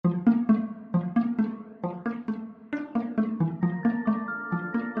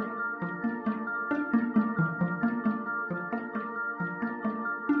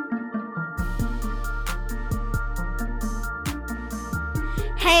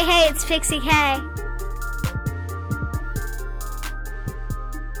Hey, it's Pixie K.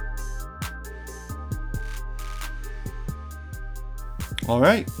 All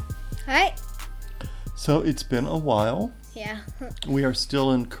right. Alright. So it's been a while. Yeah. We are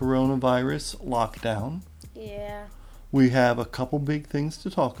still in coronavirus lockdown. Yeah. We have a couple big things to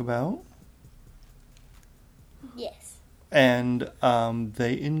talk about. Yes. And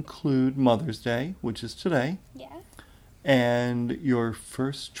they include Mother's Day, which is today, Yeah. and your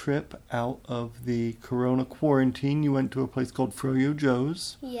first trip out of the corona quarantine. You went to a place called Froyo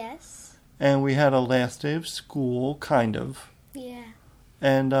Joe's, Yes. and we had a last day of school, kind of. Yeah.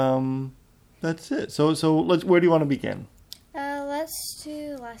 And that's it. So where do you want to begin? Let's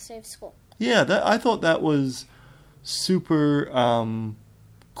do last day of school. Yeah, I thought that was super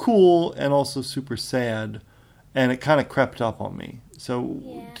cool and also super sad, and it kind of crept up on me. So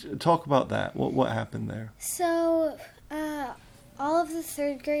Yeah. talk about that. What happened there? So, all of the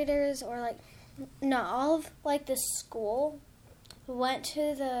third graders, or not all of the school, went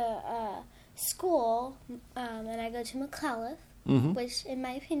to the school, and I go to McAuliffe, Mm-hmm. which, in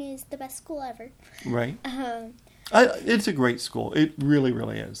my opinion, is the best school ever. Right. Um, It's a great school. It really,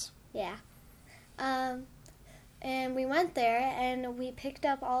 really is. Yeah. And we went there and we picked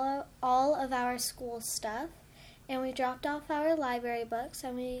up all of our school stuff and we dropped off our library books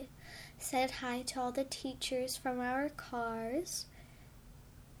and we said hi to all the teachers from our cars.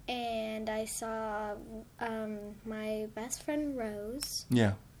 And I saw my best friend Rose.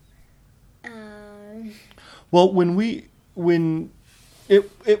 Yeah. Um, Well, when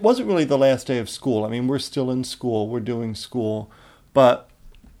it wasn't really the last day of school. I mean, we're still in school. We're doing school, but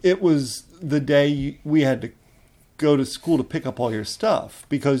it was the day we had to go to school to pick up all your stuff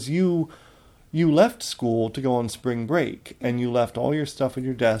because you left school to go on spring break and you left all your stuff at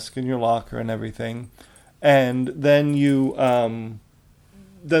your desk and your locker and everything, and then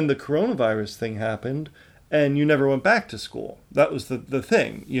then the coronavirus thing happened and you never went back to school. That was the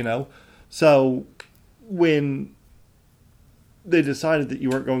thing, you know. So when they decided that you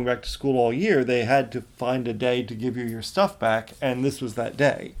weren't going back to school all year, they had to find a day to give you your stuff back, and this was that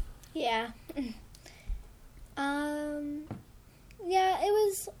day. yeah. Yeah, it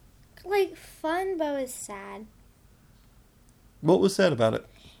was fun, but it was sad. What was said about it?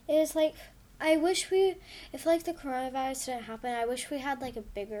 It was I wish if the coronavirus didn't happen, I wish we had a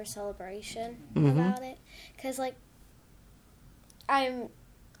bigger celebration about it. Because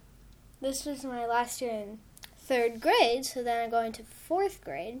this was my last year in third grade, so then I'm going to fourth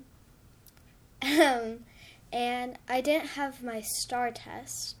grade. And I didn't have my STAR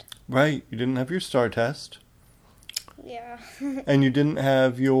test. Right, you didn't have your STAR test. Yeah. And you didn't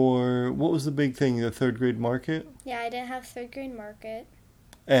have your, what was the big thing, the third grade market? Yeah, I didn't have third grade market.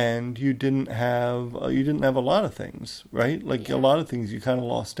 And you didn't have a lot of things, right? Yeah. A lot of things you kind of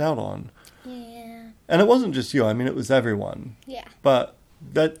lost out on. Yeah. And it wasn't just you, I mean, it was everyone. Yeah. But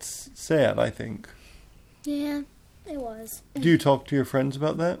that's sad, I think. Yeah, it was. Do you talk to your friends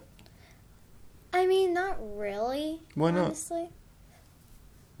about that? I mean, not really. Why not? Honestly.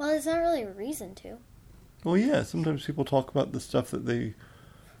 Well, there's not really a reason to. Well, yeah, sometimes people talk about the stuff that they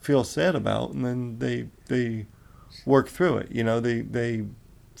feel sad about, and then they work through it. You know, they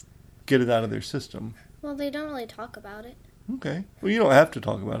get it out of their system. Well, they don't really talk about it. Okay. Well, you don't have to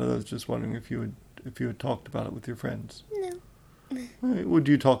talk about it. I was just wondering if you had talked about it with your friends. No. All right. Would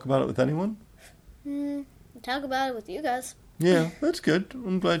you talk about it with anyone? Talk about it with you guys. Yeah, that's good.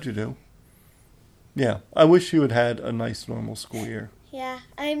 I'm glad you do. Yeah, I wish you had had a nice normal school year. Yeah,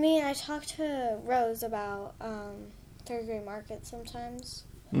 I mean, I talk to Rose about third grade market sometimes.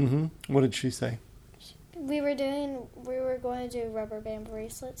 Mm-hmm. What did she say? We were going to do rubber band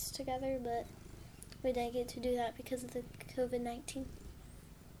bracelets together, but we didn't get to do that because of the COVID-19.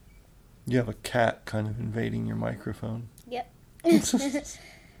 You have a cat kind of invading your microphone. Yep.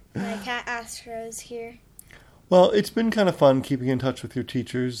 My cat Astro's here. Well, it's been kind of fun keeping in touch with your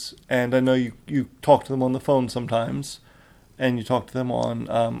teachers, and I know you talk to them on the phone sometimes, and you talk to them on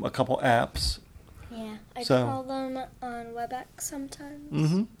a couple apps. Yeah, I So- call them on WebEx sometimes.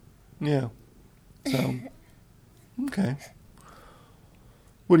 Mm-hmm. Yeah. So, okay.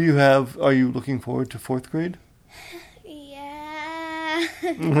 What do you have? Are you looking forward to fourth grade? Yeah.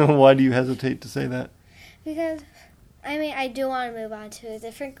 Why do you hesitate to say that? Because, I mean, I do want to move on to a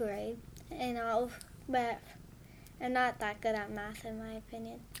different grade, but I'm not that good at math, in my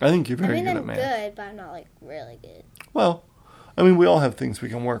opinion. I think you're very good I'm at math. good, but I'm not, really good. Well, I mean, we all have things we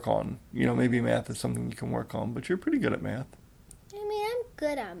can work on. You know, maybe math is something you can work on, but you're pretty good at math. I mean, I'm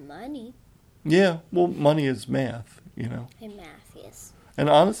good at money. Yeah, well, money is math, you know. In math, yes. And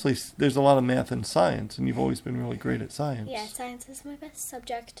honestly, there's a lot of math and science, and you've always been really great at science. Yeah, science is my best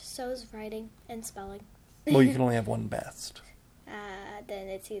subject. So is writing and spelling. Well, you can only have one best. Then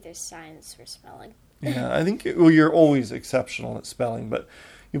it's either science or spelling. Yeah, I think, you're always exceptional at spelling, but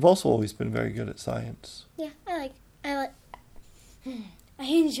you've also always been very good at science. Yeah, I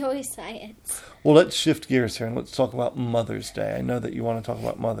enjoy science. Well, let's shift gears here and let's talk about Mother's Day. I know that you want to talk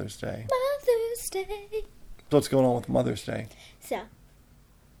about Mother's Day. Mother's Day. So what's going on with Mother's Day? So,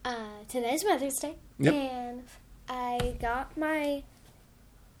 today's Mother's Day. Yep. And I got my...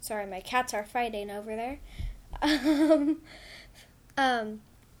 Sorry, my cats are fighting over there.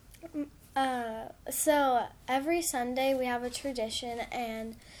 So every Sunday we have a tradition,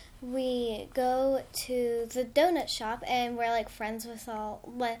 and we go to the donut shop, and we're friends with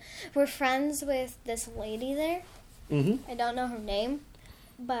we're friends with this lady there. Mm-hmm. I don't know her name,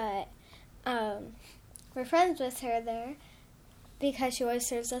 but we're friends with her there because she always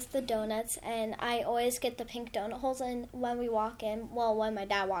serves us the donuts, and I always get the pink donut holes. And when we walk in, when my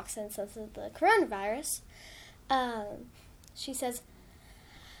dad walks in, since of the coronavirus, she says,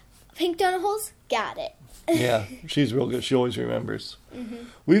 "Pink donut holes, got it." Yeah, she's real good. She always remembers. Mm-hmm.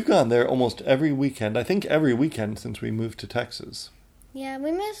 We've gone there almost every weekend. I think every weekend since we moved to Texas. Yeah,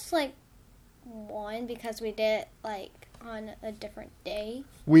 we missed one because we did it on a different day.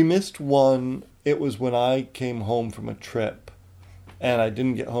 We missed one. It was when I came home from a trip, and I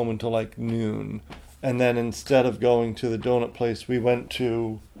didn't get home until noon. And then instead of going to the donut place, we went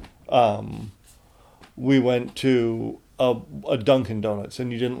to a Dunkin' Donuts,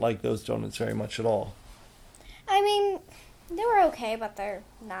 and you didn't like those donuts very much at all. I mean, they were okay, but they're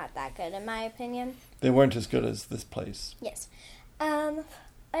not that good in my opinion. They weren't as good as this place. Yes.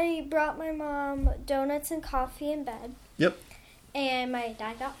 I brought my mom donuts and coffee in bed. Yep. And my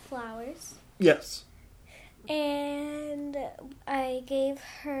dad got flowers. Yes. And I gave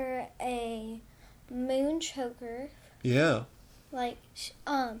her a moon choker. Yeah.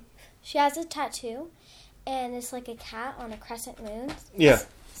 She has a tattoo, and it's like a cat on a crescent moon. Yeah.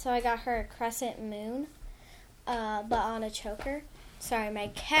 So I got her a crescent moon, but on a choker. Sorry, my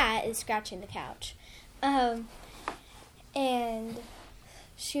cat is scratching the couch. And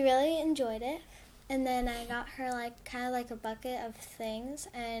she really enjoyed it. And then I got her kind of a bucket of things,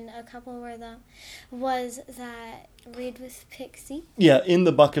 and a couple was that Read with Pixie. Yeah, in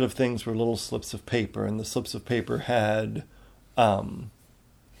the bucket of things were little slips of paper, and the slips of paper had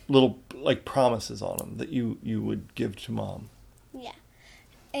little promises on them that you would give to Mom. Yeah.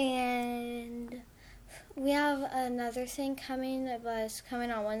 And we have another thing coming, but it's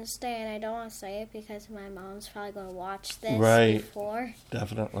coming on Wednesday, and I don't want to say it because my mom's probably going to watch this before.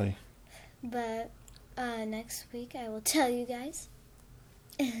 Definitely. But next week I will tell you guys.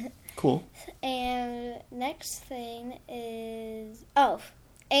 Cool. And next thing is...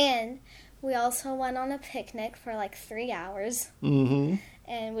 and we also went on a picnic for 3 hours. Mm-hmm.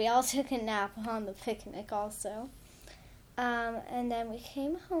 And we all took a nap on the picnic also. And then we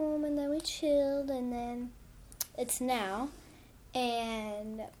came home, and then we chilled, and then it's now.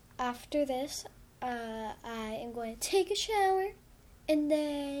 And after this, I am going to take a shower, and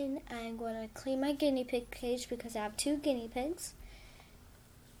then I'm going to clean my guinea pig cage because I have 2 guinea pigs,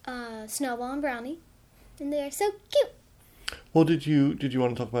 Snowball and Brownie, and they are so cute. Well, did you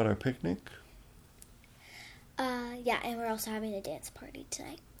want to talk about our picnic? Yeah, and we're also having a dance party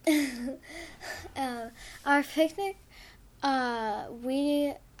tonight. Our picnic, I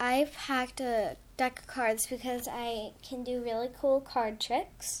packed a deck of cards because I can do really cool card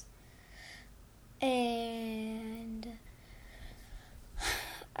tricks. And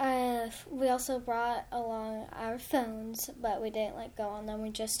we also brought along our phones, but we didn't go on them.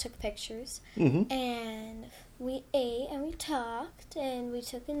 We just took pictures. Mm-hmm. And we ate and we talked and we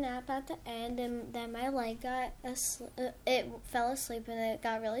took a nap at the end, and then my leg it fell asleep and it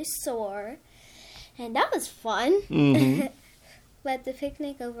got really sore. And that was fun. Mm-hmm. But the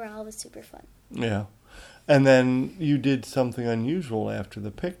picnic overall was super fun. Yeah. And then you did something unusual after the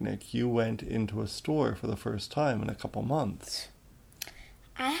picnic. You went into a store for the first time in a couple months.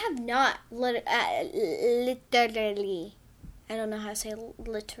 I have not literally. I don't know how to say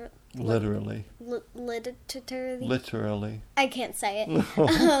literally. Literally. I can't say it.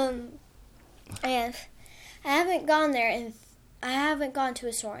 And I haven't gone there I haven't gone to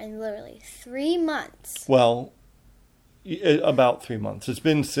a store in literally 3 months. Well, about 3 months. It's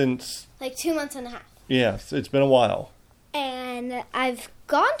been since... 2 months and a half. Yes, it's been a while. And I've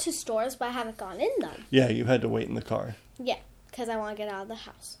gone to stores, but I haven't gone in them. Yeah, you had to wait in the car. Yeah, because I want to get out of the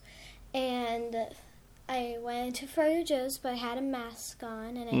house. And I went to Froyo Joe's, but I had a mask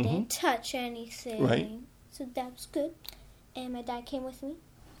on, and I didn't touch anything. Right. So that was good. and my dad came with me.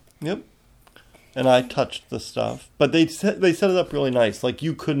 Yep. And I touched the stuff. But they set it up really nice. Like,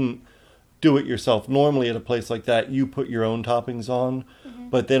 you couldn't do it yourself. Normally at a place like that, you put your own toppings on,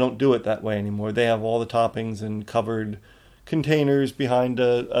 but they don't do it that way anymore. They have all the toppings in covered containers behind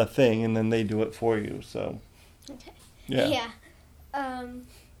a thing, and then they do it for you. So, okay. Yeah.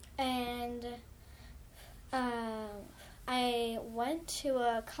 And I went to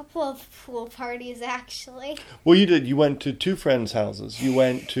a couple of pool parties, actually. Well, you did. You went to two friends' houses. You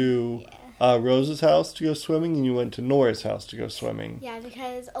went to Rose's house to go swimming, and you went to Nora's house to go swimming. Yeah,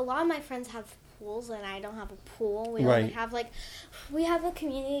 because a lot of my friends have pools, and I don't have a pool. We Right. only have, we have a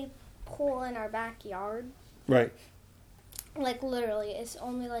community pool in our backyard. Right. Like, literally, it's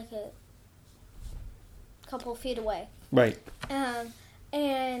only, a couple feet away. Right.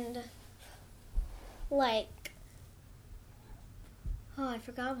 I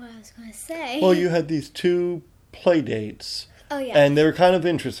forgot what I was going to say. Well, you had these two play dates. Oh, yeah. And they were kind of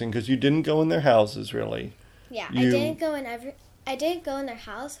interesting because you didn't go in their houses, really. Yeah, I didn't go in their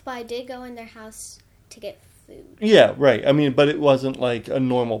house, but I did go in their house to get food. Yeah, right. I mean, but it wasn't like a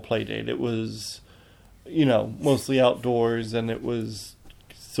normal play date. It was, mostly outdoors, and it was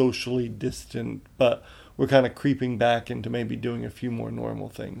socially distant. But we're kind of creeping back into maybe doing a few more normal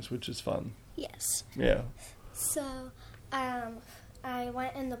things, which is fun. Yes. Yeah. So, I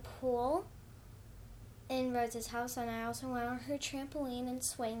went in the pool in Rose's house, and I also went on her trampoline and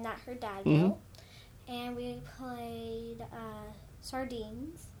swing that her dad built. And we played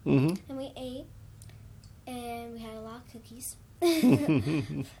sardines, and we ate, and we had a lot of cookies.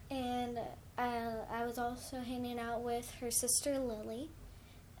 And I was also hanging out with her sister Lily,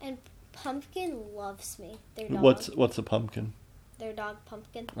 and Pumpkin loves me. Their dog. What's a pumpkin? Their dog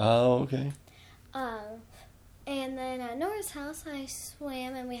Pumpkin. Oh, okay. And then at Nora's house, I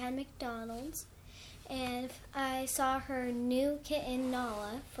swam, and we had McDonald's. And I saw her new kitten,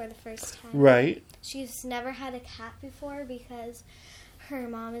 Nala, for the first time. Right. She's never had a cat before because her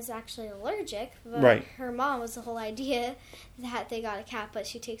mom is actually allergic. But Right. her mom was the whole idea that they got a cat, but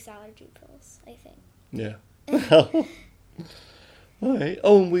she takes allergy pills, I think. Yeah. All right.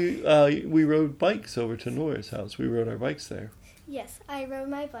 Oh, and we rode bikes over to Nora's house. We rode our bikes there. Yes, I rode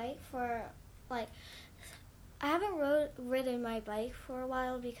my bike for, I haven't ridden my bike for a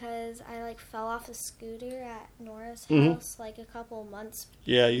while because I, fell off a scooter at Nora's house, a couple months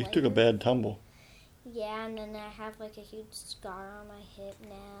Yeah, you later. took a bad tumble. Yeah, and then I have, a huge scar on my hip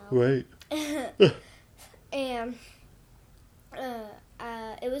now. Right. And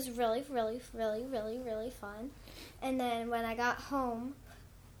it was really, really, really, really, really fun. And then when I got home,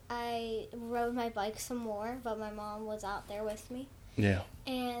 I rode my bike some more, but my mom was out there with me. Yeah.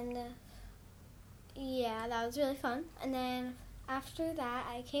 And yeah, that was really fun. And then after that,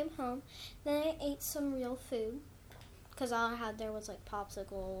 I came home. Then I ate some real food because all I had there was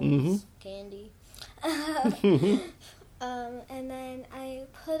popsicles, candy. And then I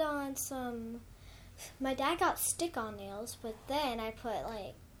put on some. My dad got stick-on nails, but then I put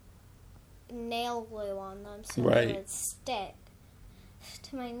nail glue on them so they would stick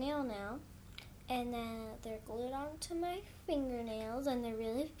to my nail now. And then they're glued onto my fingernails, and they're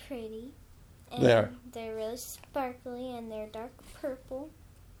really pretty. And they are. They're really sparkly, and they're dark purple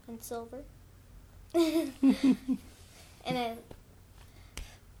and silver. And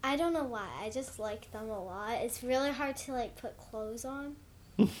I don't know why. I just like them a lot. It's really hard to put clothes on.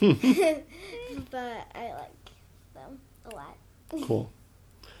 But I like them a lot. Cool.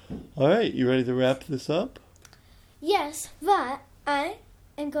 All right, you ready to wrap this up? Yes, but I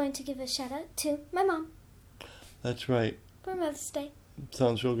am going to give a shout out to my mom That's right. for Mother's Day.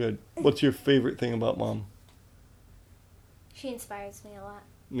 Sounds real good. What's your favorite thing about Mom? She inspires me a lot.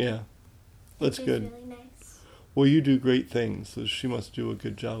 Yeah, that's She's good. really nice. Well, you do great things, so she must do a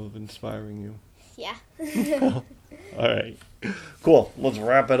good job of inspiring you. Yeah. All right. Cool. Let's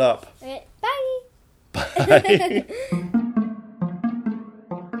wrap it up. Okay, bye. Bye.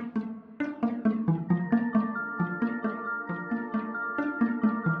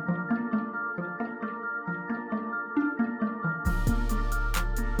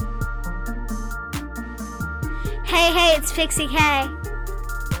 Hey, it's Pixie K.